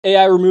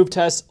AI remove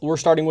test, we're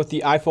starting with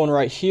the iPhone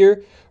right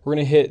here. We're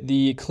gonna hit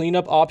the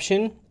cleanup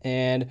option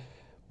and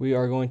we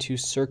are going to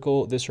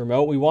circle this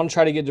remote. We wanna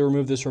try to get to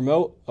remove this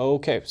remote.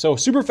 Okay, so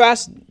super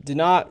fast, did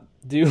not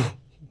do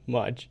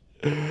much.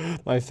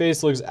 My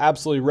face looks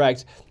absolutely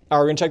wrecked. All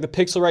right, we're gonna check the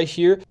pixel right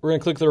here. We're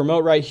gonna click the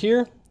remote right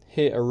here,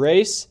 hit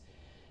erase,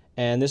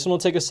 and this one will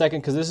take a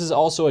second because this is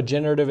also a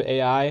generative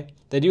AI.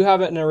 They do have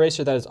an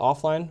eraser that is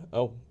offline.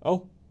 Oh,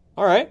 all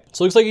right.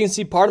 So it looks like you can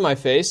see part of my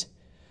face.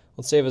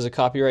 Let's save as a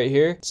copy right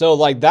here. So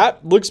like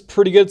that looks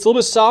pretty good. It's a little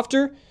bit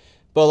softer,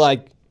 but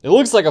like it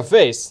looks like a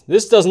face.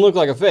 This doesn't look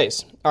like a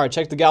face. All right,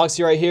 check the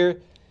Galaxy right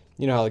here.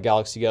 You know how the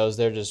Galaxy goes.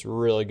 They're just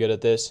really good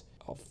at this.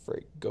 Oh,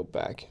 freak, go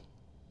back.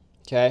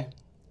 Okay,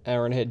 and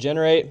we're gonna hit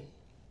generate.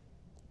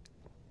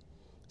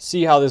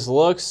 See how this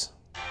looks.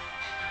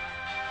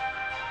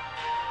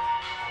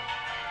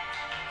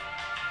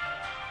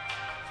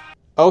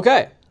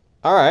 Okay,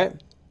 all right.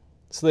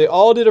 So they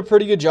all did a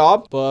pretty good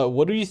job, but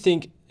what do you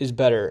think is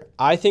better?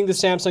 I think the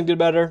Samsung did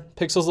better.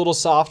 Pixel's a little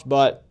soft,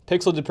 but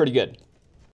Pixel did pretty good.